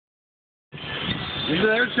He's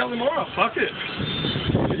there until tomorrow. Fuck it.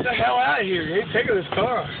 Get the hell out of here. You ain't taking this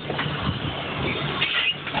car.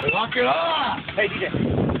 Lock it off. Hey, DJ.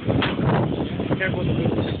 Careful with the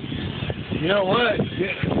boots. You know what?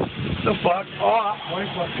 Get the fuck off my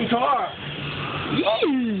fucking car.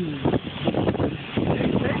 Yee!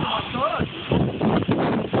 Take my car.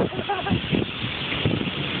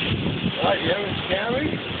 What, you having scammy?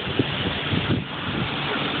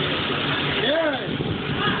 Yeah.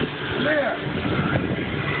 Come here.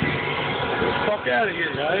 Get the fuck out of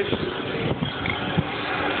here, guys.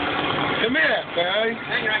 Come here, guys.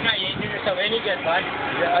 Hang right now, you ain't doing yourself any good, bud.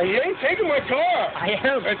 Yeah, you ain't taking my car. I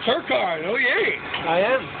am. It's her car. No, you ain't. I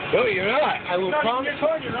am. No, you're not. I will promise. Your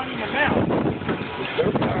car, you're running your mouth. It's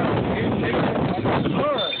her car. You ain't taking my fucking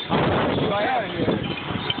car. I'll get out of here.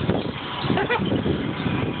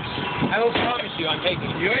 I will promise you I'm taking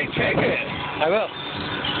it. You ain't taking it. I will.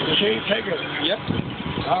 You ain't taking it. Yep.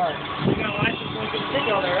 All right. You got a license when you can take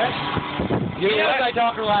all that, right? You know I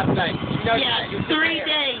talked to her last night. You know, yeah, 3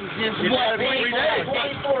 days is It's what? 3 days.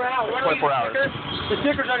 24 hours. 24 hours. The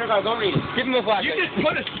sticker's on your car. Go read it. Give him a flash. You just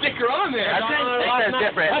put a sticker on there. I That's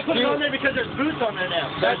different. I put it on there because there's boots on there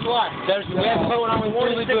now. That's why. We have to put one on. We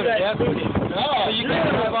really good. Yep. So you can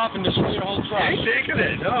drive off and destroy your whole truck. I ain't taking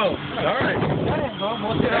it. No. All right.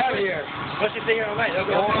 Let's Get out of here. What's your thing on the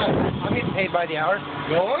Go on. I'm getting paid by the hour.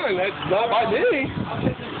 Go on. That's not by me. I'll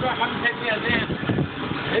take this truck. I'm going to take me a van.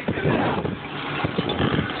 Take it out.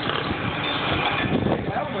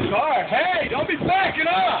 Out of my car. Hey, don't be backing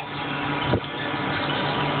up.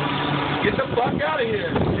 Get the fuck out of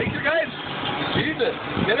here. Take your guys. Jesus.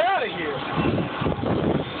 Get out of here.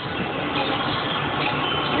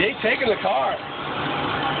 You ain't taking the car.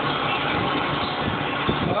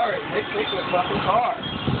 Sorry, they taking the fucking car.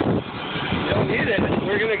 You don't need it.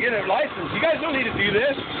 We're going to get a license. You guys don't need to do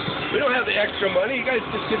this. We don't have the extra money. You guys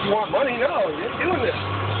just because you want money. No, you ain't doing this.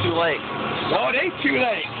 Too late. No, it ain't too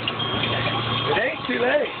late. It ain't too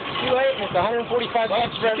late. Too late. It's $145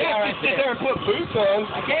 for every hour. You can't sit there and put boots on.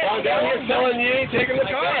 I can't. I'm down here telling you ain't taking the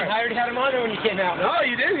car. I already had them on there when you came out. No,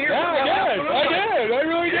 you didn't hear me. Yeah, I did. I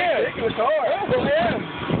really did. Taking the car. Oh, go ahead.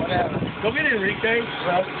 Whatever. Go get Enrique.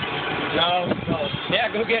 No. Yeah,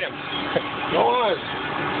 go get him. Go on.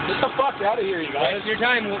 Get the fuck out of here, you guys. Waste your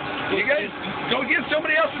time. You guys go get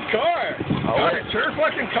somebody else's car. Oh, It's her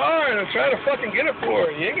fucking car, and I'm trying to fucking get it for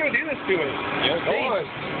her. You ain't gonna do this to me. Go on.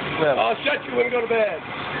 I'll shut you when you go to bed.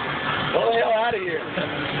 Go the hell out of here.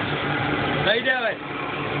 How you doing?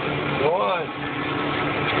 Go on.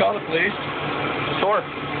 Just call the police. Sure.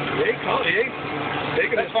 You ain't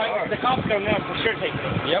taking That's this fine. car. The cops come now for sure taking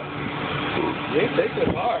it. Yep. You ain't taking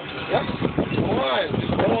the car. Yep. Go on.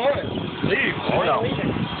 Go on. Leave. Oh, no.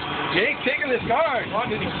 You ain't taking this car.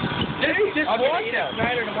 Just I'll watch get it out.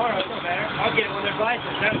 Tonight or tomorrow, it don't matter. I'll get it when there's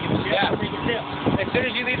license. I don't give a shit. Yeah. I'll take it too. As soon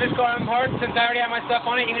as you leave this car unparked, since I already have my stuff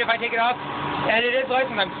on it, even if I take it off, and it is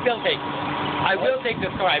licensed, I'm still taking it. I will take this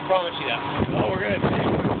car, I promise you that. Oh, we're gonna take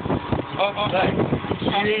it.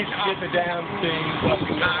 You need to get the damn thing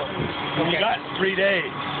fucking going. You got 3 days.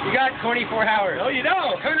 You got 24 hours. No, you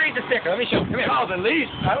don't. Come and read the sticker. Let me show you. Come here. No, the lease.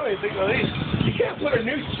 I don't even think the lease. You can't put a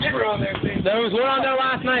new sticker on there. Thing. There was one on there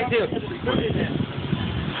last night, too. It's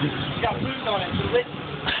got boots on it.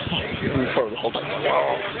 Hold on.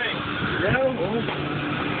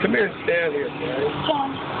 Come here and stand here, man.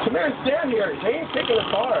 Come here and stand here. They ain't taking the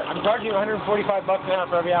car. I'm charging you $145 an hour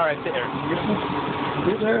for every hour I sit here.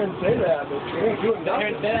 Sit there and say that, but you ain't doing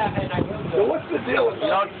nothing. So what's the deal with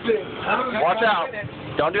that thing? Watch out.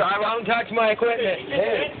 Don't do Don't touch my equipment.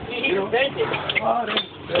 Hey, you know,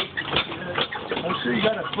 I'm sure you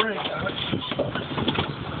got a break on it.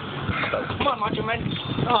 Come on, Macho Man.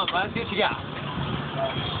 Come on, bud. See what you got.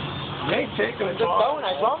 You ain't taking the It's a phone,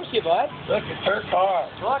 I promise you, bud. Look, it's her car.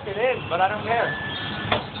 Look, it is, but I don't care.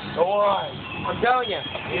 Go on. I'm telling you.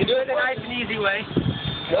 You do it the nice and easy way.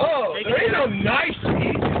 No, there ain't no nice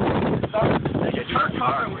easy. It's her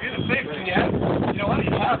car and we're going to fix it. You know what?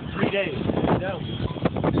 You have 3 days. No.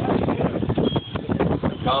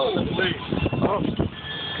 I'm calling the police. Oh.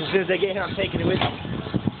 As soon as they get here, I'm taking it with me.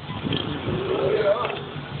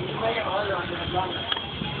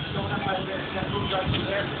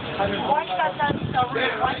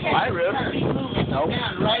 Hi, Rip. Nope.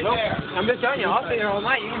 Right there. I'm just telling you, I'll stay here all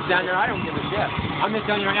night. You can stand there. I don't give a shit. I'm just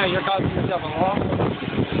telling you right now, you're causing yourself a law.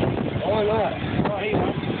 Why not?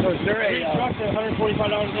 So is there a... trucks at $145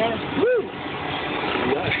 an hour? Woo!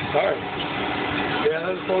 Yeah, sorry. Yeah,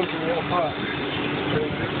 that's going to the real pot.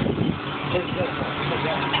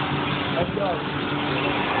 Let's go.